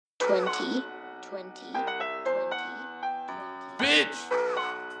20. Bitch!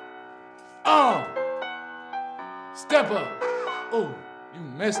 Step up! Oh, you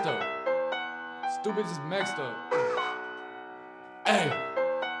messed up. Stupid just messed up. Hey!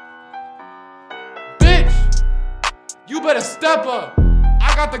 Bitch! You better step up!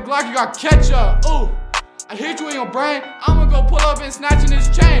 I got the Glock, you got ketchup. Ooh! I hit you in your brain, I'ma go pull up and snatch in this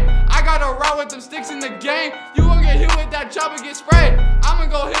chain. I gotta ride with them sticks in the game. You gon' get hit with that chopper, get sprayed. I'ma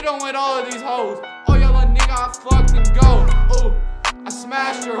go hit on with all of these hoes. Oh, y'all little nigga, I fucked and go. Ooh, I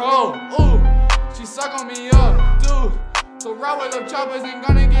smashed your hoe. Ooh, she suck on me up, dude. So ride with them choppers ain't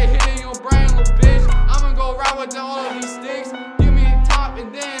gonna get hit in your brain, little bitch. I'ma go ride with all of these sticks. Give me a top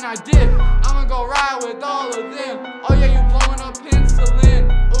and then I dip. I'ma go ride with all of them. Oh yeah, you blowing up penicillin.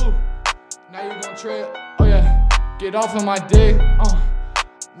 Ooh, now you gon' trip. Oh yeah, get off of my dick.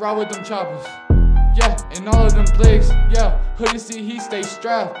 Ride with them choppers. Yeah, and all of them blicks. Yeah, Hoodie see he stay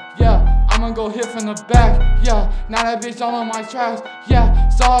strapped. Yeah, I'ma go hit from the back. Yeah, now that bitch all on my tracks. Yeah,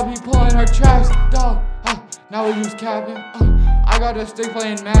 so I be pulling her tracks. Dog, now we use capping. I got a stick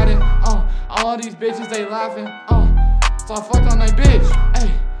playing Madden. All of these bitches they laughing. So I fucked on that bitch.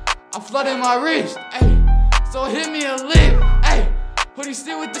 Ayy, I flooded my wrist. Ayy, so hit me a lick. Ayy, Hoodie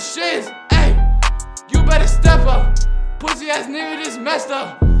still with the shits. Ayy, you better step up. Pussy ass nigga just messed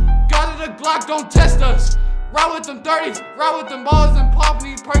up. Got it a Glock, don't test us. Ride with them 30s, ride with them balls and popping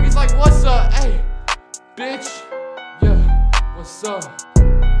these perkies like what's up? Ayy, bitch, yeah, what's up?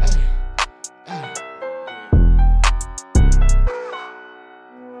 Ayy, ayy.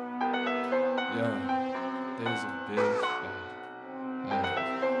 Yeah, there's a bitch.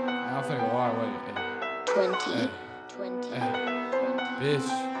 I'm finna go all the way. 20. Bitch,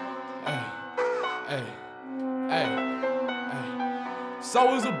 ayy.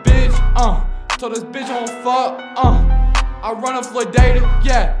 So is a bitch, told this bitch I don't fuck, I run a Floydada,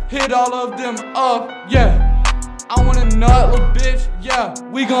 yeah, hit all of them up, yeah. I want a nut, little bitch, yeah,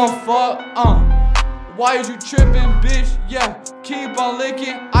 we gon' fuck, why is you trippin', bitch, yeah, keep on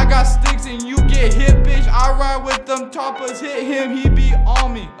licking, I got sticks and you get hit, bitch, I ride with them choppers, hit him, he be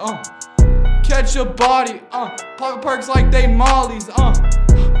on me, catch your body, pop perks like they mollies,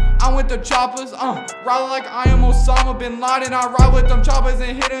 I'm with the choppers, ride like I am Osama bin Laden. I ride with them choppers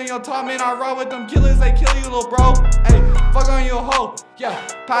and hit on your top, man. I ride with them killers, they kill you, little bro. Hey, fuck on your hoe, yeah.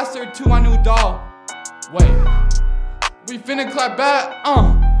 Pass her to my new dog. Wait, we finna clap back,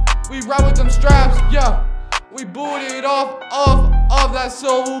 we ride with them straps, yeah. We booted off that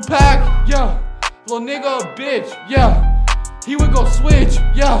silver pack, yeah. Little nigga a bitch, yeah. He would go switch,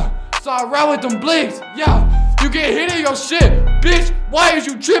 yeah. So I ride with them blicks, yeah. You get hit in your shit, bitch. Why is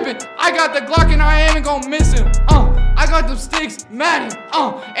you tripping? I got the Glock and I ain't gonna miss him. I got them sticks, Madden.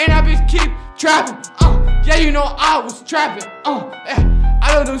 And that bitch keep trapping. Yeah, you know I was trapping. Out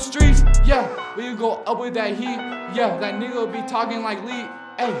of them streets, yeah. When you go up with that heat, yeah. That nigga be talking like Lee,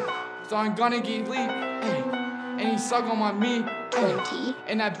 ayy. So I'm gonna get Lee, ayy. And he suck on my meat, ayy.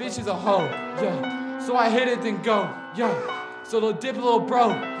 And that bitch is a hoe, yeah. So I hit it then go, yeah. So little dip, little bro,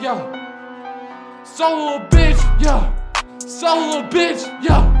 yeah. So little bitch, yeah. So little bitch,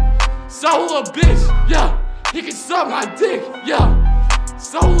 yeah. So little bitch, yeah. He can suck my dick, yeah.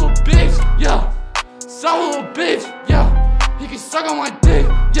 So little bitch, yeah. So little bitch, yeah. He can suck on my dick,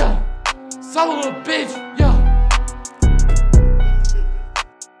 yeah. So little bitch, yeah.